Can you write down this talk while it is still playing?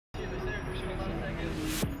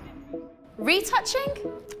Retouching?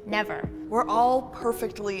 Never. We're all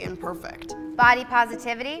perfectly imperfect. Body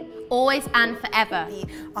positivity? Always and forever. The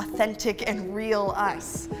authentic and real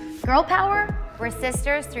us. Girl power? We're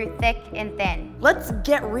sisters through thick and thin. Let's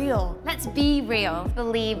get real. Let's be real.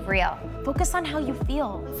 Believe real. Focus on how you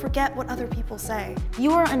feel. Forget what other people say.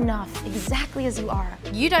 You are enough exactly as you are.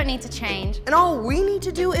 You don't need to change. And all we need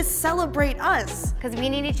to do is celebrate us. Because we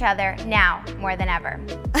need each other now more than ever.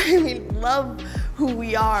 I mean, love who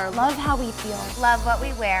we are. Love how we feel. Love what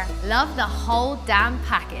we wear. Love the whole damn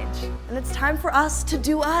package. And it's time for us to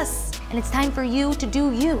do us. And it's time for you to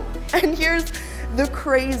do you. And here's the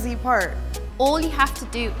crazy part. All you have to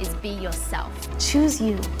do is be yourself. Choose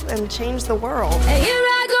you. And change the world. Hey, here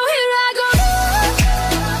I go, here I go.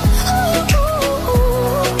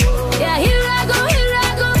 Yeah, here I go, here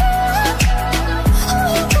I go.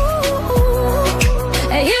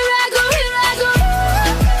 Hey, here I go, here I go.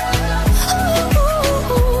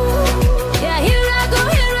 Yeah, here I go,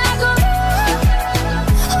 here I go.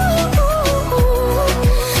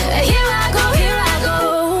 Hey, here I go, here I go.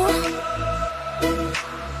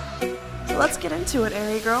 So let's get into it,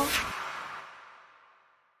 Airy Girl.